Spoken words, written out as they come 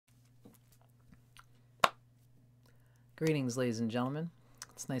Greetings, ladies and gentlemen.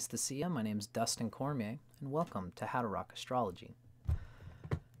 It's nice to see you. My name is Dustin Cormier, and welcome to How to Rock Astrology.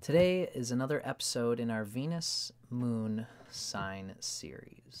 Today is another episode in our Venus Moon sign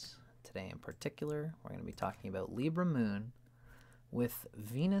series. Today in particular, we're going to be talking about Libra Moon with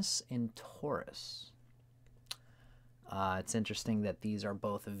Venus in Taurus. It's interesting that these are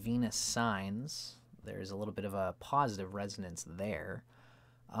both Venus signs. There's a little bit of a positive resonance there.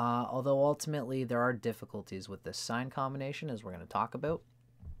 Although ultimately there are difficulties with this sign combination, as we're going to talk about.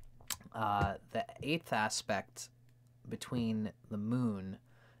 The eighth aspect between the moon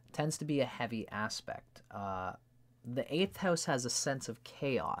tends to be a heavy aspect. The eighth house has a sense of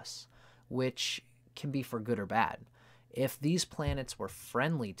chaos, which can be for good or bad. If these planets were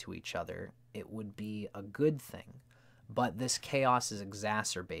friendly to each other, it would be a good thing. But this chaos is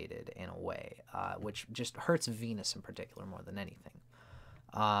exacerbated in a way, which just hurts Venus in particular more than anything.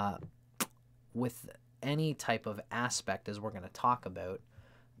 With any type of aspect, as we're going to talk about,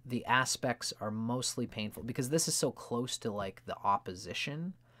 the aspects are mostly painful because this is so close to like the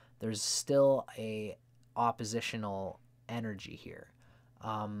opposition. There's still a oppositional energy here.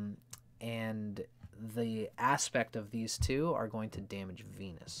 And the aspect of these two are going to damage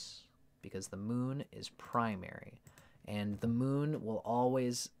Venus because the moon is primary, and the moon will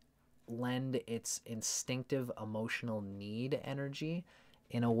always lend its instinctive emotional need energy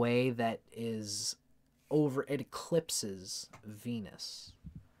in a way that is it eclipses Venus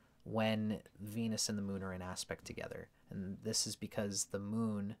when Venus and the moon are in aspect together. And this is because the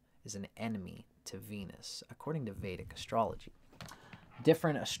moon is an enemy to Venus, according to Vedic astrology.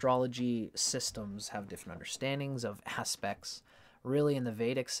 Different astrology systems have different understandings of aspects. Really, in the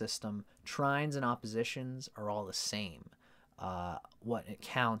Vedic system, trines and oppositions are all the same. What it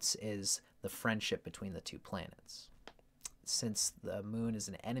counts is the friendship between the two planets. Since the moon is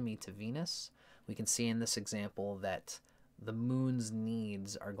an enemy to Venus, we can see in this example that the moon's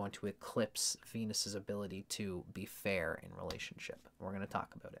needs are going to eclipse Venus's ability to be fair in relationship. We're going to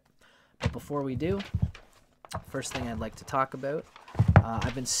talk about it. But before we do, first thing I'd like to talk about,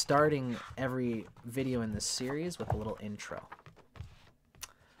 I've been starting every video in this series with a little intro.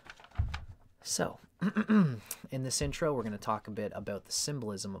 So, in this intro, we're going to talk a bit about the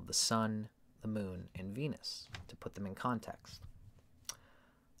symbolism of the sun, the moon, and Venus, to put them in context.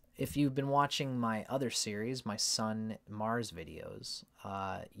 If you've been watching my other series, my Sun-Mars videos,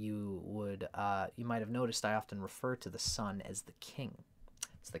 you might have noticed I often refer to the sun as the king.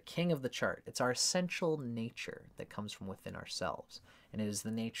 It's the king of the chart. It's our essential nature that comes from within ourselves, and it is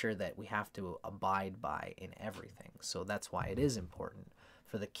the nature that we have to abide by in everything. So that's why it is important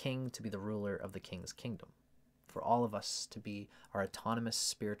for the king to be the ruler of the king's kingdom, for all of us to be our autonomous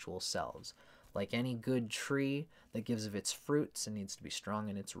spiritual selves. Like any good tree that gives of its fruits, and needs to be strong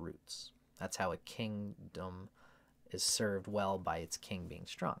in its roots. That's how a kingdom is served well by its king being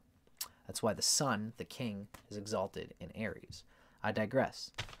strong. That's why the sun, the king, is exalted in Aries. I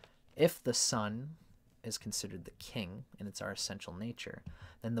digress. If the sun is considered the king, and it's our essential nature,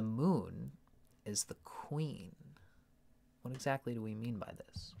 then the moon is the queen. What exactly do we mean by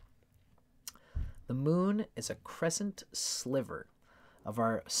this? The moon is a crescent sliver of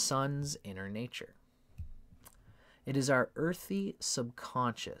our sun's inner nature. It is our earthy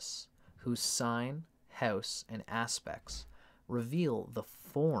subconscious whose sign, house, and aspects reveal the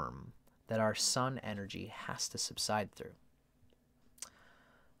form that our sun energy has to subside through.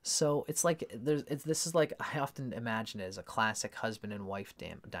 So it's like this is like, I often imagine it as a classic husband and wife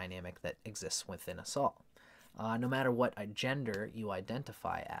dynamic that exists within us all. No matter what gender you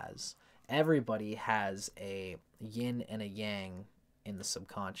identify as, everybody has a yin and a yang in the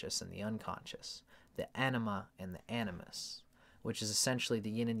subconscious and the unconscious, the anima and the animus, which is essentially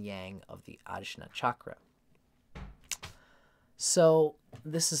the yin and yang of the Ajna chakra. So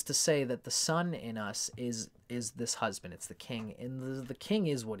this is to say that the sun in us is this husband, it's the king, and the king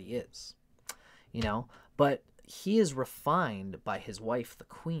is what he is, but he is refined by his wife, the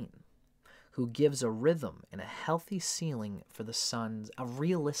queen, who gives a rhythm and a healthy ceiling for the sun's, a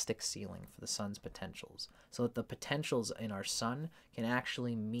realistic ceiling for the sun's potentials, so that the potentials in our sun can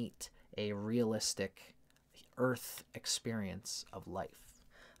actually meet a realistic earth experience of life.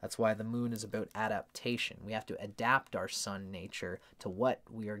 That's why the moon is about adaptation. We have to adapt our sun nature to what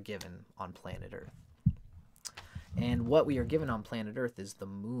we are given on planet Earth. And what we are given on planet Earth is the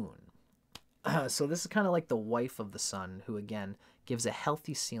moon. So this is kind of like the wife of the sun, who again gives a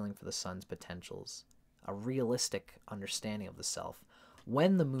healthy ceiling for the sun's potentials, a realistic understanding of the self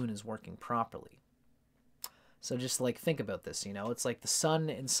when the moon is working properly. So just like think about this, it's like the sun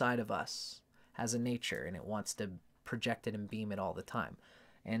inside of us has a nature and it wants to project it and beam it all the time.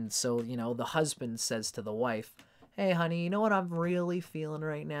 And so, the husband says to the wife, hey, honey, you know what I'm really feeling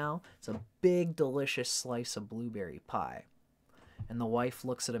right now? It's a big, delicious slice of blueberry pie. And the wife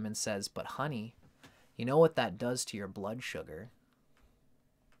looks at him and says, but honey, you know what that does to your blood sugar?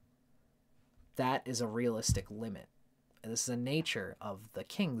 That is a realistic limit. And this is the nature of the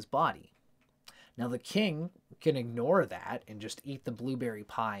king's body. Now, the king can ignore that and just eat the blueberry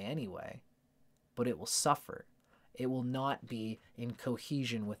pie anyway, but it will suffer. It will not be in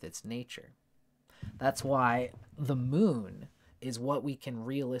cohesion with its nature. That's why the moon is what we can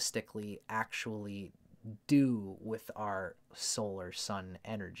realistically actually do with our solar sun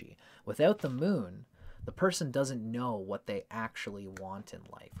energy. Without the moon, the person doesn't know what they actually want in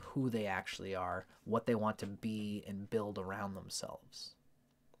life, who they actually are, what they want to be and build around themselves,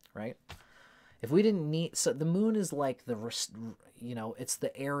 right? If we didn't need, so the moon is like it's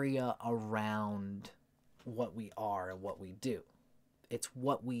the area around what we are and what we do. It's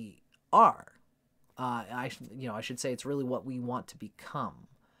what we are. I should say it's really what we want to become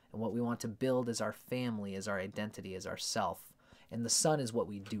and what we want to build as our family, as our identity, as our self. And the sun is what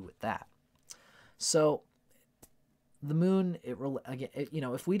we do with that. So the moon,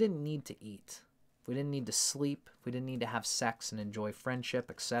 if we didn't need to eat, if we didn't need to sleep, if we didn't need to have sex and enjoy friendship,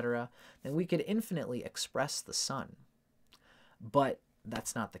 etc., then we could infinitely express the sun. But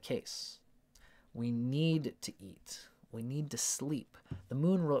that's not the case. We need to eat. We need to sleep. The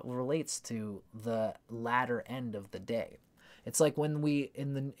moon relates to the latter end of the day. It's like when we,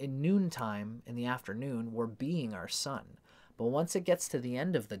 in noontime, in the afternoon, we're being our sun. But once it gets to the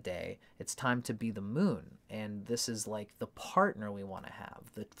end of the day, it's time to be the moon. And this is like the partner we want to have,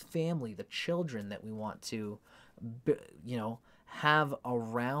 the family, the children that we want to, have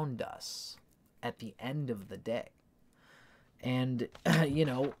around us at the end of the day. And,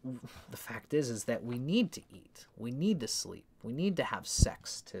 the fact is that we need to eat. We need to sleep. We need to have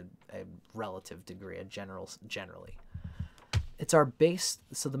sex to a relative degree, generally. It's our base.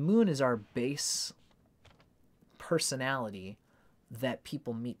 So the moon is our base personality that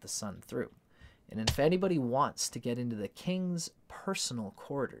people meet the sun through. And if anybody wants to get into the king's personal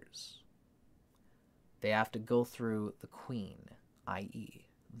quarters, they have to go through the queen, i.e.,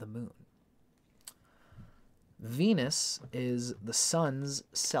 the moon. Venus is the sun's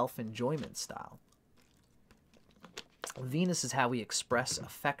self-enjoyment style. Venus is how we express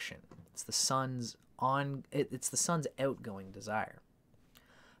affection. It's the sun's outgoing desire.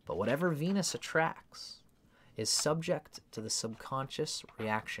 But whatever Venus attracts is subject to the subconscious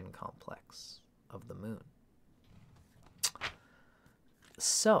reaction complex of the moon.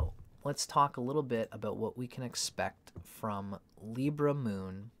 So, let's talk a little bit about what we can expect from Libra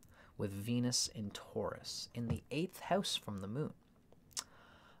moon with Venus in Taurus in the 8th house from the moon.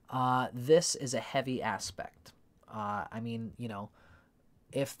 This is a heavy aspect.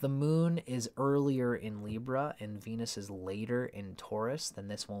 If the moon is earlier in Libra and Venus is later in Taurus, then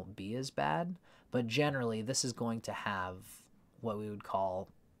this won't be as bad. But generally, this is going to have what we would call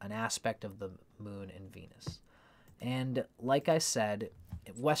an aspect of the moon and Venus. And like I said,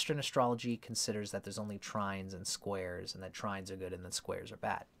 Western astrology considers that there's only trines and squares, and that trines are good and that squares are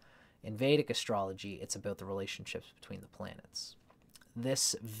bad. In Vedic astrology, it's about the relationships between the planets.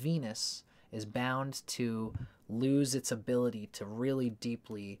 This Venus is bound to lose its ability to really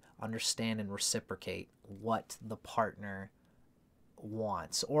deeply understand and reciprocate what the partner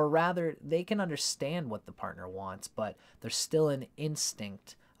wants. Or rather, they can understand what the partner wants, but there's still an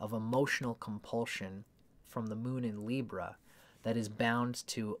instinct of emotional compulsion from the moon in Libra that is bound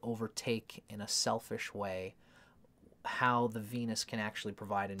to overtake in a selfish way how the Venus can actually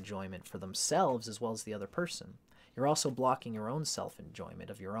provide enjoyment for themselves as well as the other person. You're also blocking your own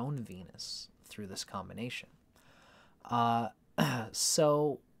self-enjoyment of your own Venus through this combination.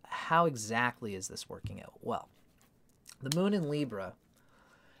 So how exactly is this working out? Well, the moon in Libra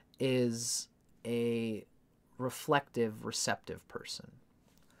is a reflective, receptive person.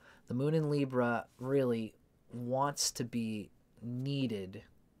 The moon in Libra really wants to be needed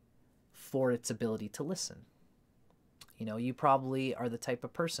for its ability to listen. You probably are the type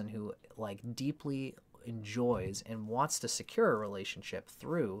of person who deeply enjoys and wants to secure a relationship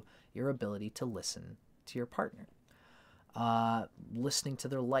through your ability to listen to your partner. Listening to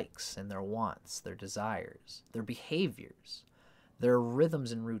their likes and their wants, their desires, their behaviors, their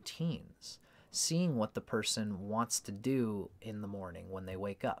rhythms and routines, seeing what the person wants to do in the morning when they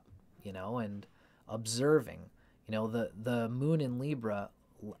wake up, and observing. The moon in Libra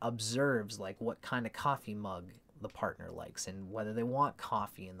observes what kind of coffee mug the partner likes and whether they want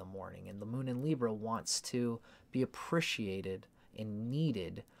coffee in the morning. And the moon in Libra wants to be appreciated and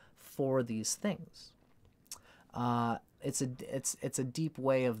needed for these things. it's a deep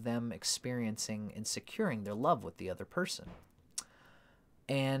way of them experiencing and securing their love with the other person.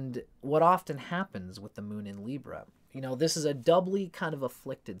 And what often happens with the moon in Libra, this is a doubly kind of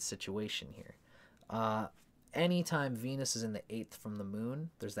afflicted situation here. Anytime Venus is in the 8th from the moon,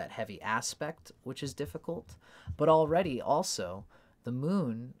 there's that heavy aspect, which is difficult. But already also, the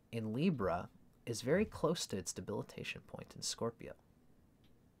moon in Libra is very close to its debilitation point in Scorpio,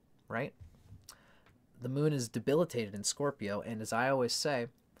 right? The moon is debilitated in Scorpio, and as I always say,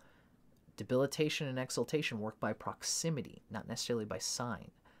 debilitation and exaltation work by proximity, not necessarily by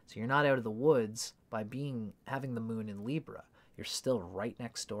sign. So you're not out of the woods by having the moon in Libra. You're still right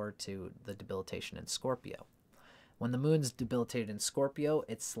next door to the debilitation in Scorpio. When the moon's debilitated in Scorpio,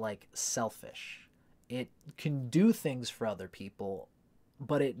 it's like selfish. It can do things for other people,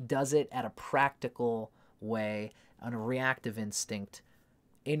 but it does it at a practical way, on a reactive instinct,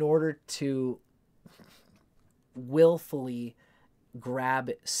 in order to willfully grab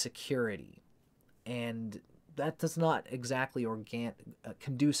security. And that does not exactly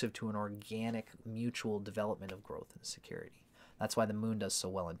conducive to an organic mutual development of growth and security. That's why the moon does so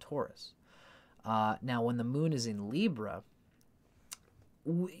well in Taurus. Now, when the moon is in Libra,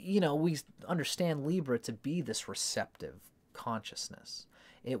 we understand Libra to be this receptive consciousness.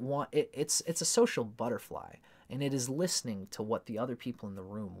 It's a social butterfly, and it is listening to what the other people in the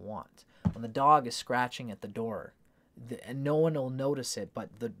room want. When the dog is scratching at the door, and no one will notice it, but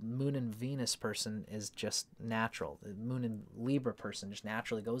the moon and Venus person is just natural. The moon and Libra person just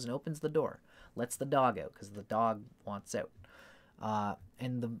naturally goes and opens the door, lets the dog out because the dog wants out.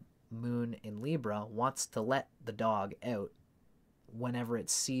 And the moon in Libra wants to let the dog out whenever it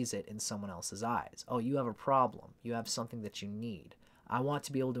sees it in someone else's eyes. Oh, you have a problem. You have something that you need. I want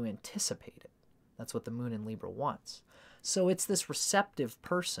to be able to anticipate it. That's what the moon in Libra wants. So it's this receptive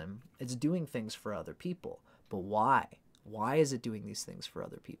person. It's doing things for other people. But why? Why is it doing these things for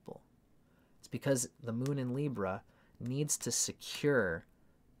other people? It's because the moon in Libra needs to secure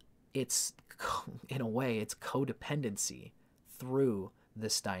its, in a way, its codependency through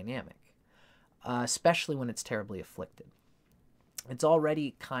this dynamic, especially when it's terribly afflicted. It's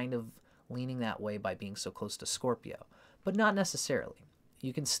already kind of leaning that way by being so close to Scorpio, but not necessarily.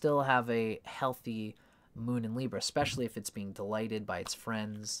 You can still have a healthy moon in Libra, especially if it's being delighted by its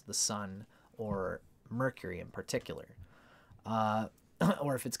friends, the sun, or Mercury in particular,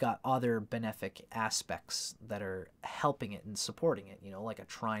 or if it's got other benefic aspects that are helping it and supporting it, like a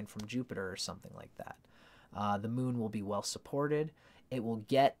trine from Jupiter or something like that. The moon will be well supported. It will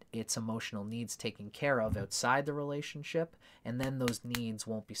get its emotional needs taken care of outside the relationship, and then those needs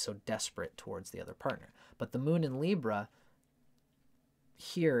won't be so desperate towards the other partner. But the moon in Libra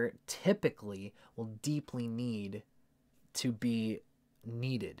here typically will deeply need to be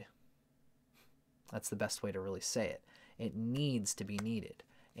needed. That's the best way to really say it. It needs to be needed.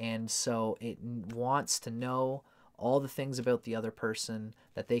 And so it wants to know all the things about the other person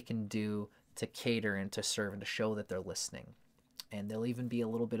that they can do to cater and to serve and to show that they're listening. And they'll even be a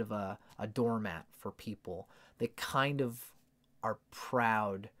little bit of a doormat for people. They kind of are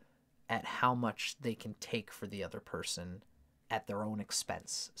proud at how much they can take for the other person at their own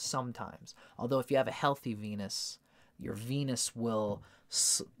expense sometimes. Although if you have a healthy Venus, your Venus will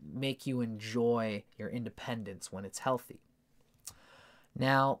make you enjoy your independence when it's healthy.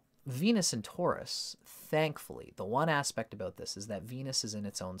 Now, Venus in Taurus, thankfully, the one aspect about this is that Venus is in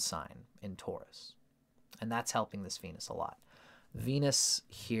its own sign in Taurus. And that's helping this Venus a lot. Venus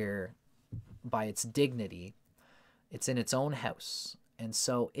here, by its dignity, it's in its own house. And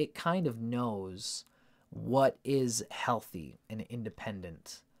so it kind of knows what is healthy and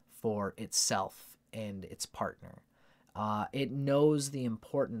independent for itself and its partner. It knows the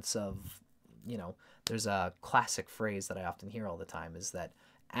importance of, there's a classic phrase that I often hear all the time is that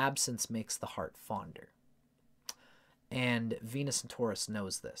absence makes the heart fonder. And Venus in Taurus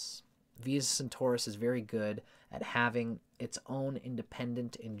knows this. Venus in Taurus is very good at having its own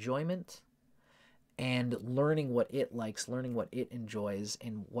independent enjoyment and learning what it likes, learning what it enjoys,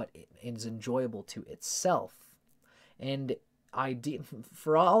 and what is enjoyable to itself. And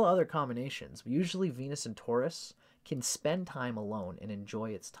for all other combinations, usually Venus and Taurus can spend time alone and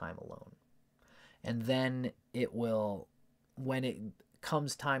enjoy its time alone. And then it will, when it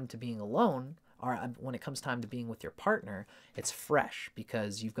comes time to being alone, or when it comes time to being with your partner, it's fresh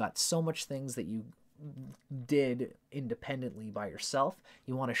because you've got so much things that you did independently by yourself.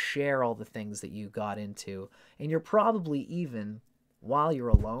 You want to share all the things that you got into. And you're probably even, while you're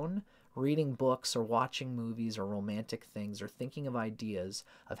alone, reading books or watching movies or romantic things or thinking of ideas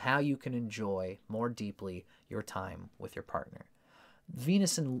of how you can enjoy more deeply your time with your partner.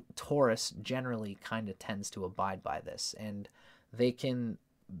 Venus in Taurus generally kind of tends to abide by this, and they can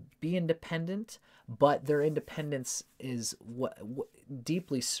be independent, but their independence is what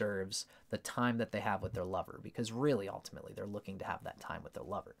deeply serves the time that they have with their lover, because really ultimately they're looking to have that time with their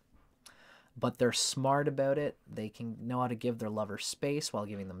lover. But they're smart about it. They can know how to give their lover space while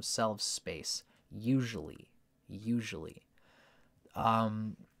giving themselves space, usually.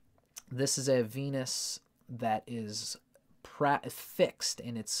 This is a Venus that is fixed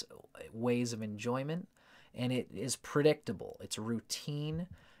in its ways of enjoyment, and it is predictable. It's routine,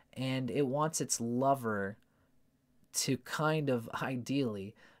 and it wants its lover to kind of,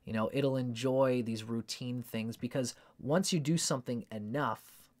 ideally, it'll enjoy these routine things, because once you do something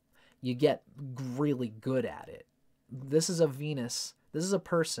enough, you get really good at it. This is a Venus, this is a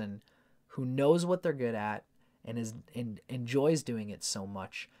person who knows what they're good at and enjoys doing it so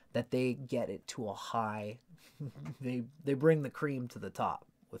much that they get it to a high. They bring the cream to the top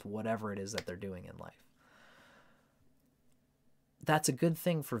with whatever it is that they're doing in life. That's a good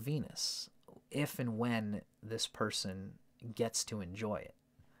thing for Venus if and when this person gets to enjoy it.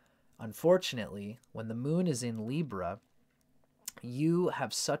 Unfortunately, when the moon is in Libra, you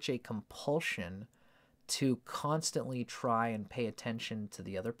have such a compulsion to constantly try and pay attention to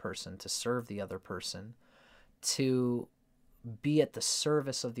the other person, to serve the other person, to be at the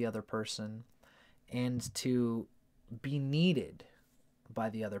service of the other person, and to be needed by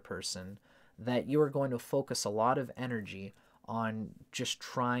the other person, that you are going to focus a lot of energy on just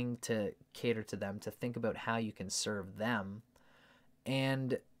trying to cater to them, to think about how you can serve them.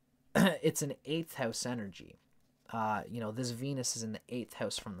 And it's an 8th house energy. This Venus is in the 8th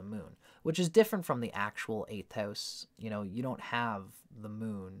house from the moon, which is different from the actual 8th house. You don't have the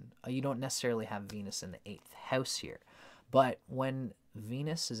moon. You don't necessarily have Venus in the 8th house here. But when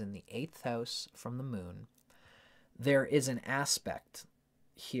Venus is in the 8th house from the moon, there is an aspect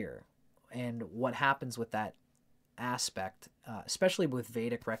here. And what happens with that aspect, especially with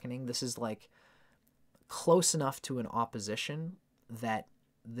Vedic reckoning, this is like close enough to an opposition that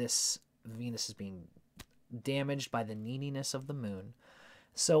this Venus is being damaged by the neediness of the moon.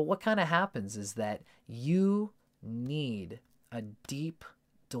 So what kind of happens is that you need a deep,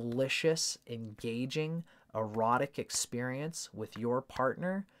 delicious, engaging, erotic experience with your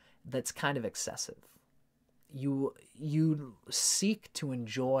partner that's kind of excessive. You seek to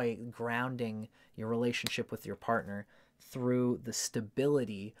enjoy grounding your relationship with your partner through the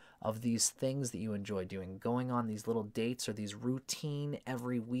stability of these things that you enjoy doing, going on these little dates or these routine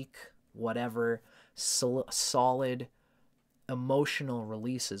every week, whatever, solid emotional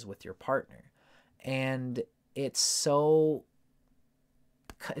releases with your partner. And it's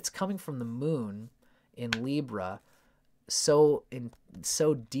coming from the moon in Libra so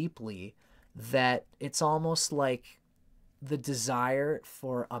deeply that it's almost like the desire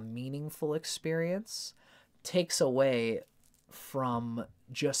for a meaningful experience takes away from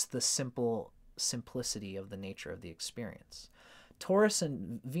just the simplicity of the nature of the experience. Taurus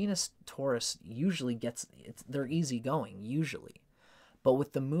and Venus Taurus usually they're easygoing usually, but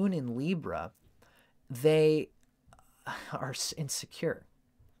with the moon in Libra, they are insecure.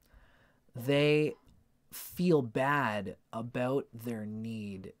 They feel bad about their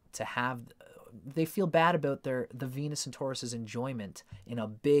need to have. They feel bad about the Venus and Taurus's enjoyment in a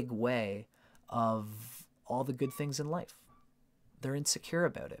big way of all the good things in life. They're insecure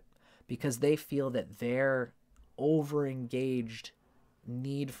about it because they feel that their overengaged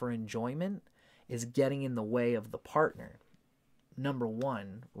need for enjoyment is getting in the way of the partner. Number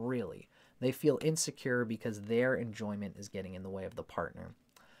one, really. They feel insecure because their enjoyment is getting in the way of the partner.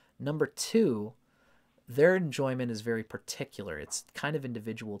 Number two, their enjoyment is very particular. It's kind of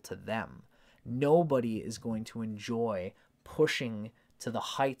individual to them. Nobody is going to enjoy pushing to the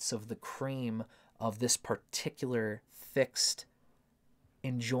heights of the cream of this particular fixed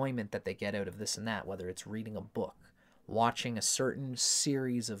enjoyment that they get out of this and that, whether it's reading a book, watching a certain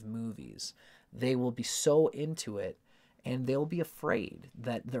series of movies. They will be so into it, and they'll be afraid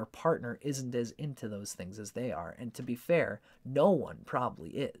that their partner isn't as into those things as they are. And to be fair, no one probably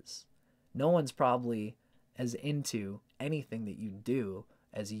is. No one's probably as into anything that you do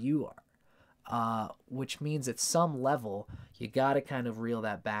as you are. Which means at some level, you got to kind of reel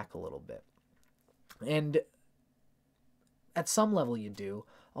that back a little bit. And at some level you do,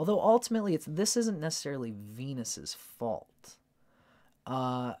 although ultimately this isn't necessarily Venus's fault.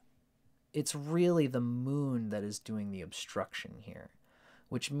 It's really the moon that is doing the obstruction here,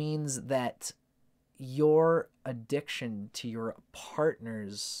 which means that your addiction to your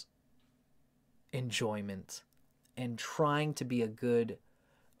partner's enjoyment and trying to be a good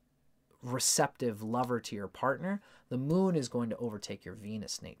receptive lover to your partner, the moon is going to overtake your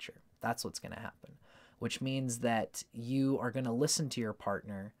Venus nature. That's what's going to happen, which means that you are going to listen to your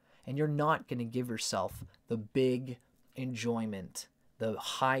partner and you're not going to give yourself the big enjoyment, the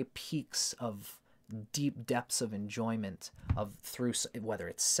high peaks of deep depths of enjoyment of through whether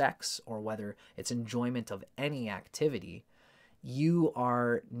it's sex or whether it's enjoyment of any activity. You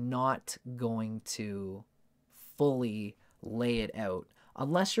are not going to fully lay it out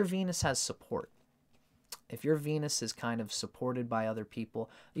unless your Venus has support. If your Venus is kind of supported by other people,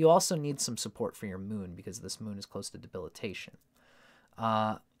 you also need some support for your moon because this moon is close to debilitation.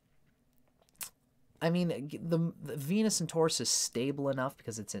 I mean, the Venus in Taurus is stable enough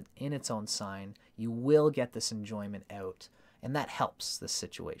because it's in its own sign. You will get this enjoyment out, and that helps this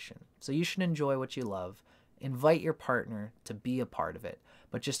situation. So you should enjoy what you love. Invite your partner to be a part of it,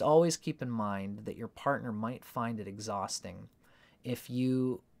 but just always keep in mind that your partner might find it exhausting if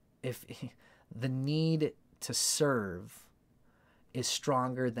the need to serve is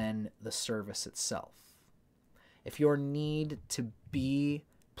stronger than the service itself. If your need to be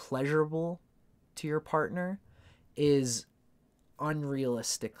pleasurable to your partner is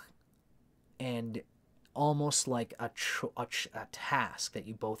unrealistic and almost like a task that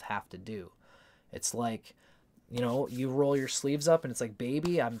you both have to do. It's like, you roll your sleeves up and it's like,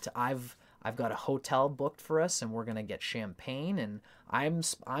 baby, I've got a hotel booked for us and we're going to get champagne and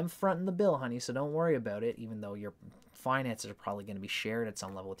I'm fronting the bill, honey, so don't worry about it, even though your finances are probably going to be shared at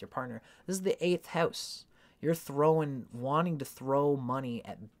some level with your partner. This is the 8th house. You're wanting to throw money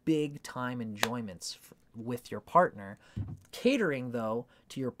at big time enjoyments with your partner, catering, though,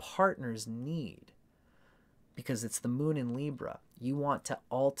 to your partner's need. Because it's the moon in Libra. You want to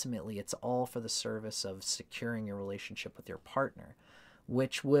ultimately, it's all for the service of securing your relationship with your partner,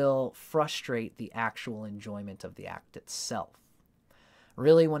 which will frustrate the actual enjoyment of the act itself.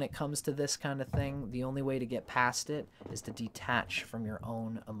 Really, when it comes to this kind of thing, the only way to get past it is to detach from your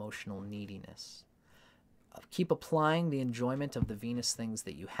own emotional neediness. Keep applying the enjoyment of the Venus things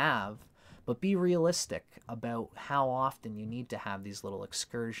that you have, but be realistic about how often you need to have these little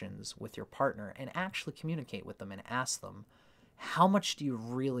excursions with your partner and actually communicate with them and ask them, how much do you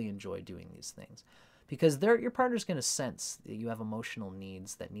really enjoy doing these things? Because your partner's going to sense that you have emotional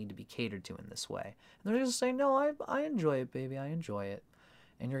needs that need to be catered to in this way. And they're going to say, no, I enjoy it, baby, I enjoy it.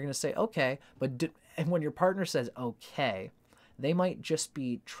 And you're going to say, okay, and when your partner says, okay, they might just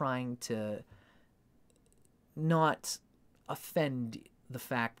be trying to not offend the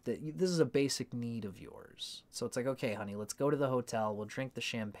fact that this is a basic need of yours. So it's like, okay, honey, let's go to the hotel. We'll drink the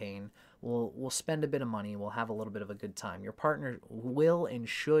champagne. We'll spend a bit of money. We'll have a little bit of a good time. Your partner will and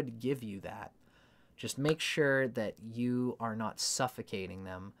should give you that. Just make sure that you are not suffocating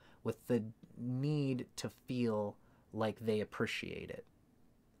them with the need to feel like they appreciate it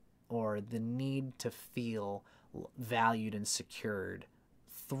or the need to feel valued and secured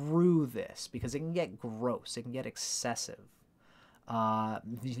through this, because it can get gross, it can get excessive.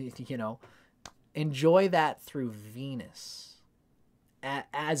 Enjoy that through Venus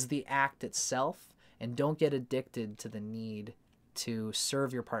as the act itself, and don't get addicted to the need to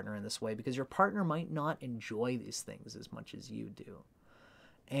serve your partner in this way, because your partner might not enjoy these things as much as you do.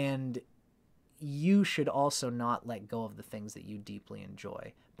 And you should also not let go of the things that you deeply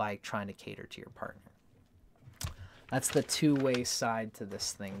enjoy by trying to cater to your partner. That's the two-way side to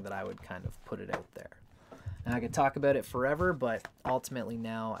this thing that I would kind of put it out there. Now, I could talk about it forever, but ultimately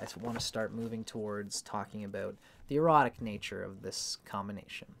now I want to start moving towards talking about the erotic nature of this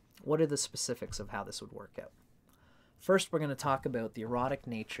combination. What are the specifics of how this would work out? First, we're going to talk about the erotic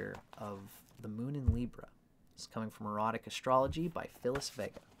nature of the moon in Libra. It's coming from Erotic Astrology by Phyllis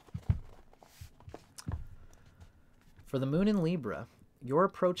Vega. For the moon in Libra, your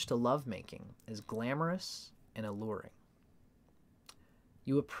approach to lovemaking is glamorous and alluring.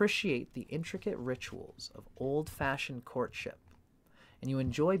 You appreciate the intricate rituals of old-fashioned courtship, and you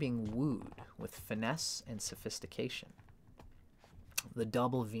enjoy being wooed with finesse and sophistication. The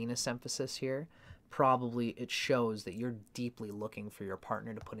double Venus emphasis here, probably it shows that you're deeply looking for your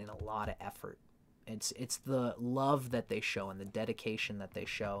partner to put in a lot of effort. It's the love that they show and the dedication that they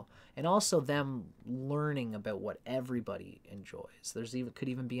show, and also them learning about what everybody enjoys. Could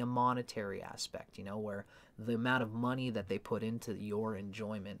even be a monetary aspect, where the amount of money that they put into your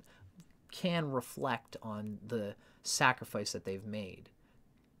enjoyment can reflect on the sacrifice that they've made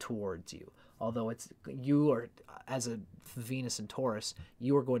towards you. Although you are, as a Venus and Taurus,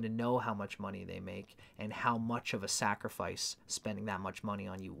 you are going to know how much money they make and how much of a sacrifice spending that much money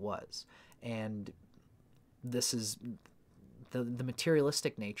on you was. And this is the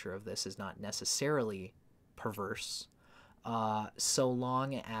materialistic nature of this is not necessarily perverse, so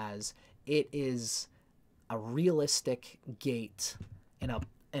long as it is a realistic gate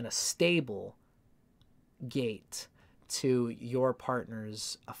and a stable gate to your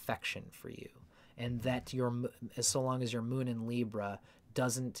partner's affection for you, and that so long as your moon in Libra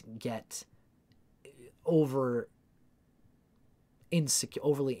doesn't get overly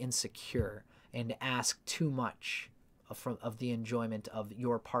insecure and ask too much of the enjoyment of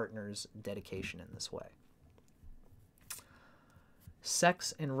your partner's dedication in this way.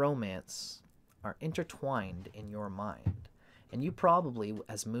 Sex and romance are intertwined in your mind, and you probably,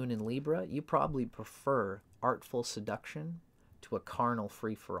 as moon in Libra, you probably prefer artful seduction to a carnal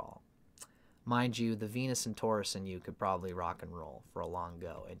free-for-all. Mind you, the Venus and Taurus in you could probably rock and roll for a long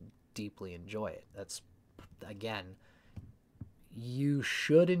go and deeply enjoy it. That's, again, you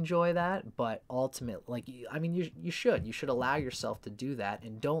should enjoy that, but ultimately, you should allow yourself to do that,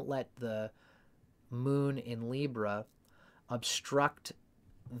 and don't let the moon in Libra obstruct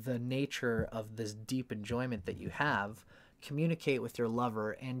the nature of this deep enjoyment that you have. Communicate with your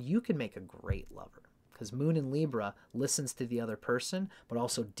lover, and you can make a great lover, because moon in Libra listens to the other person, but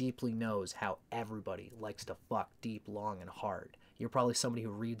also deeply knows how everybody likes to fuck deep, long, and hard. You're probably somebody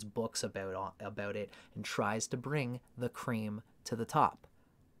who reads books about it and tries to bring the cream to the top.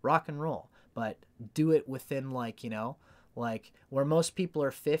 Rock and roll, but do it within, like where most people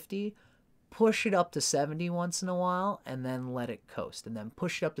are 50, push it up to 70 once in a while and then let it coast, and then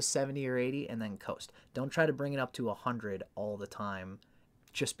push it up to 70 or 80 and then coast. Don't try to bring it up to 100 all the time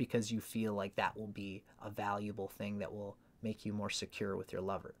just because you feel like that will be a valuable thing that will make you more secure with your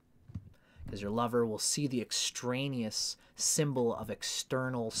lover. Because your lover will see the extraneous symbol of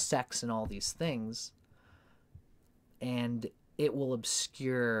external sex and all these things, and it will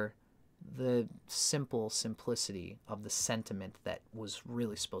obscure the simplicity of the sentiment that was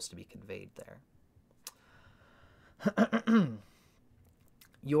really supposed to be conveyed there.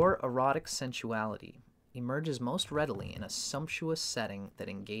 Your erotic sensuality emerges most readily in a sumptuous setting that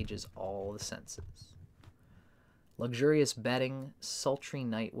engages all the senses. Luxurious bedding, sultry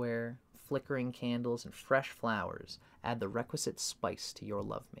nightwear, flickering candles, and fresh flowers add the requisite spice to your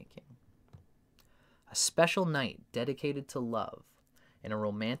lovemaking. A special night dedicated to love in a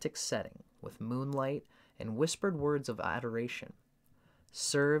romantic setting with moonlight and whispered words of adoration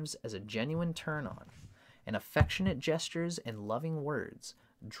serves as a genuine turn-on, and affectionate gestures and loving words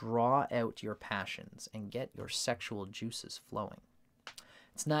draw out your passions and get your sexual juices flowing.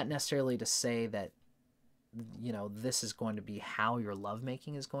 It's not necessarily to say that, this is going to be how your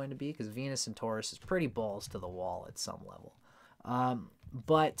lovemaking is going to be, because Venus and Taurus is pretty balls to the wall at some level.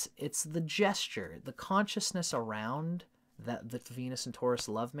 But it's the gesture, the consciousness around that the Venus and Taurus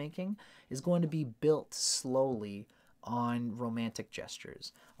lovemaking is going to be built slowly on romantic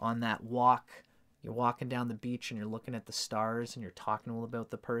gestures, on that walk. You're walking down the beach and you're looking at the stars and you're talking about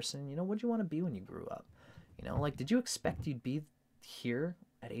the person. What did you want to be when you grew up? Did you expect you'd be here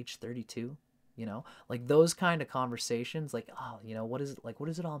at age 32? Those kind of conversations, what is it like? What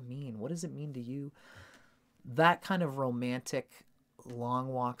does it all mean? What does it mean to you? That kind of romantic long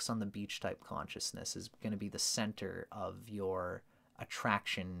walks on the beach type consciousness is going to be the center of your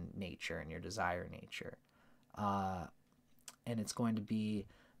attraction nature and your desire nature. And it's going to be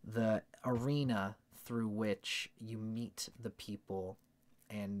the arena through which you meet the people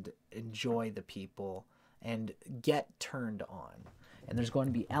and enjoy the people and get turned on. And there's going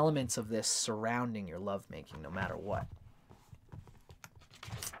to be elements of this surrounding your lovemaking no matter what.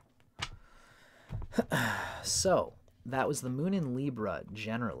 So, that was the moon in Libra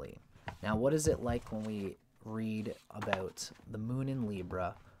generally. Now, what is it like when we read about the moon in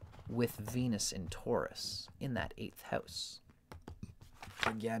Libra with Venus in Taurus in that 8th house?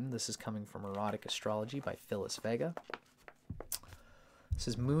 Again, this is coming from Erotic Astrology by Phyllis Vega. This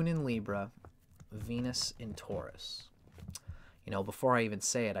is moon in Libra, Venus in Taurus. Before I even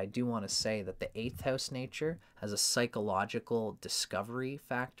say it, I do want to say that the 8th house nature has a psychological discovery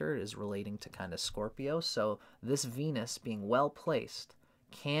factor. It is relating to kind of Scorpio. So this Venus, being well placed,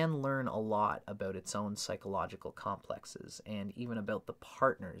 can learn a lot about its own psychological complexes and even about the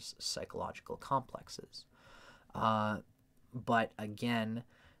partner's psychological complexes. But again,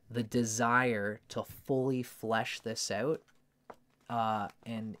 the desire to fully flesh this out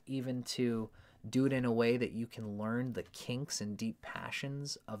and even to do it in a way that you can learn the kinks and deep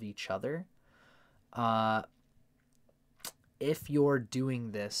passions of each other. If you're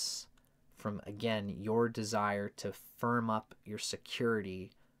doing this from, again, your desire to firm up your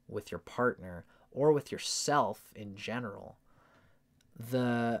security with your partner or with yourself in general,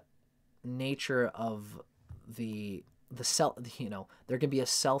 the nature of the there can be a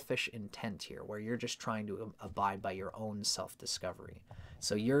selfish intent here where you're just trying to abide by your own self-discovery.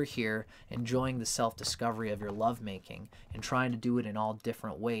 So you're here enjoying the self-discovery of your lovemaking and trying to do it in all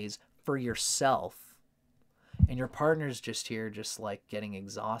different ways for yourself. And your partner's just here, just like getting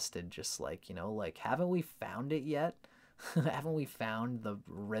exhausted, just like, like, haven't we found it yet? Haven't we found the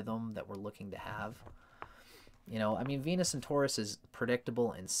rhythm that we're looking to have? I mean, Venus and Taurus is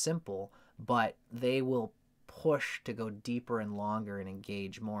predictable and simple, but they will push to go deeper and longer and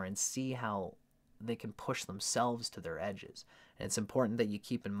engage more and see how they can push themselves to their edges. And it's important that you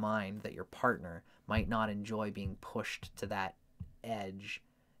keep in mind that your partner might not enjoy being pushed to that edge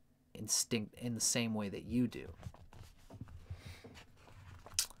in the same way that you do.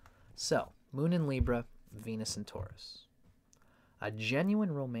 So, Moon in Libra, Venus in Taurus. A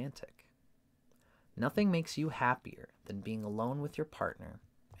genuine romantic. Nothing makes you happier than being alone with your partner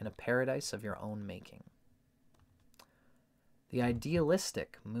in a paradise of your own making. The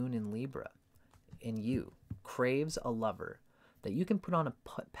idealistic Moon in Libra in you craves a lover that you can put on a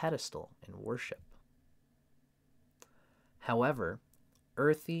pedestal and worship. However,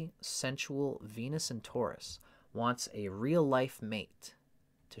 earthy, sensual Venus in Taurus wants a real-life mate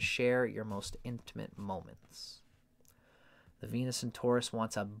to share your most intimate moments. The Venus in Taurus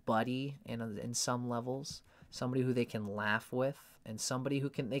wants a buddy in some levels, somebody who they can laugh with, and somebody who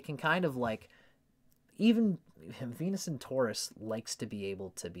they can kind of like, even Venus in Taurus likes to be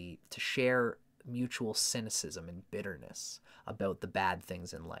able to share mutual cynicism and bitterness about the bad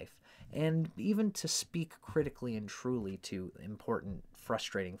things in life, and even to speak critically and truly to important,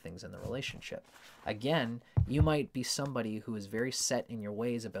 frustrating things in the relationship. Again, you might be somebody who is very set in your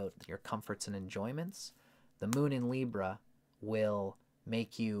ways about your comforts and enjoyments. The Moon in Libra will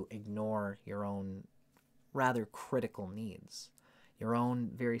make you ignore your own rather critical needs, your own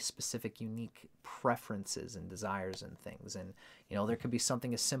very specific, unique preferences and desires and things. And, there could be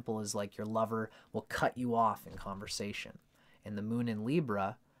something as simple as like your lover will cut you off in conversation. And the Moon in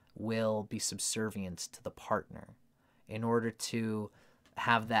Libra will be subservient to the partner in order to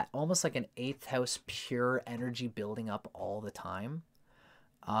have that almost like an 8th house pure energy building up all the time.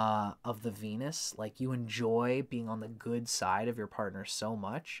 Of the Venus, like you enjoy being on the good side of your partner so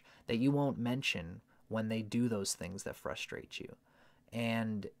much that you won't mention when they do those things that frustrate you.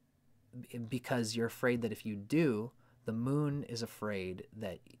 And because you're afraid that if you do, the Moon is afraid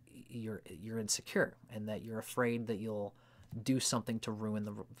that you're insecure and that you're afraid that you'll do something to ruin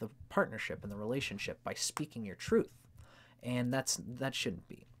the partnership and the relationship by speaking your truth. And that shouldn't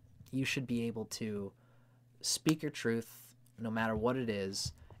be. You should be able to speak your truth no matter what it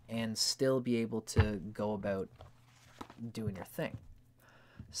is, and still be able to go about doing your thing.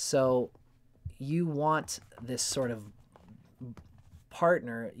 So you want this sort of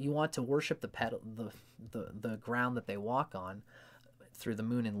partner, you want to worship the ground that they walk on through the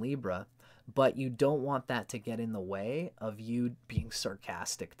Moon in Libra, but you don't want that to get in the way of you being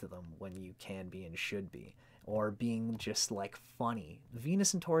sarcastic to them when you can be and should be, or being just like funny.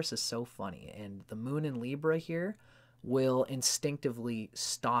 Venus in Taurus is so funny, and the Moon in Libra here will instinctively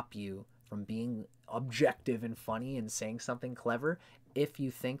stop you from being objective and funny and saying something clever if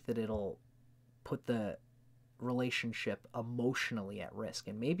you think that it'll put the relationship emotionally at risk.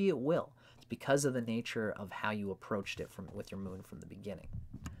 And maybe it will. It's because of the nature of how you approached it with your Moon from the beginning.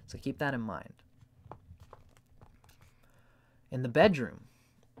 So keep that in mind. In the bedroom,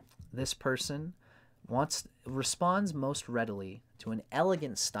 this person responds most readily to an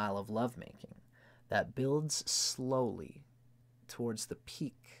elegant style of lovemaking that builds slowly towards the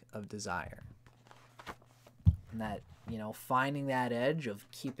peak of desire. And that, finding that edge of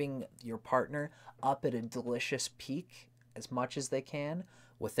keeping your partner up at a delicious peak as much as they can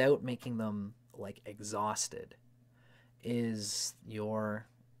without making them like exhausted is your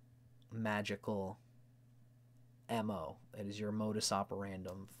magical MO. It is your modus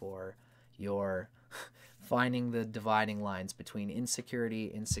operandum for your finding the dividing lines between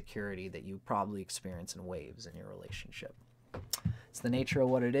insecurity that you probably experience in waves in your relationship. It's the nature of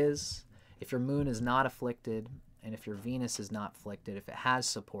what it is. If your Moon is not afflicted, and if your Venus is not afflicted, if it has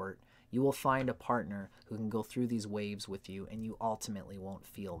support, you will find a partner who can go through these waves with you, and you ultimately won't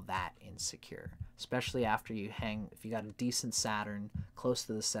feel that insecure. Especially after if you got a decent Saturn close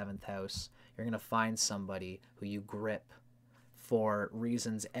to the 7th house, you're going to find somebody who you grip for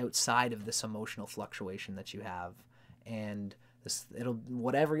reasons outside of this emotional fluctuation that you have, and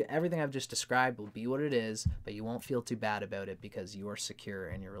everything I've just described will be what it is, but you won't feel too bad about it because you are secure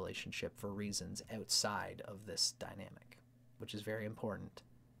in your relationship for reasons outside of this dynamic, which is very important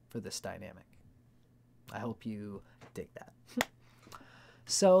for this dynamic. I hope you dig that.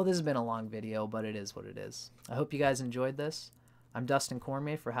 So this has been a long video, but it is what it is. I hope you guys enjoyed this. I'm Dustin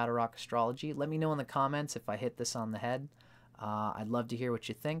Cormier for How to Rock Astrology. Let me know in the comments if I hit this on the head. I'd love to hear what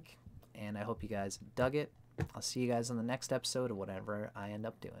you think, and I hope you guys dug it. I'll see you guys in the next episode of whatever I end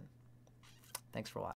up doing. Thanks for watching.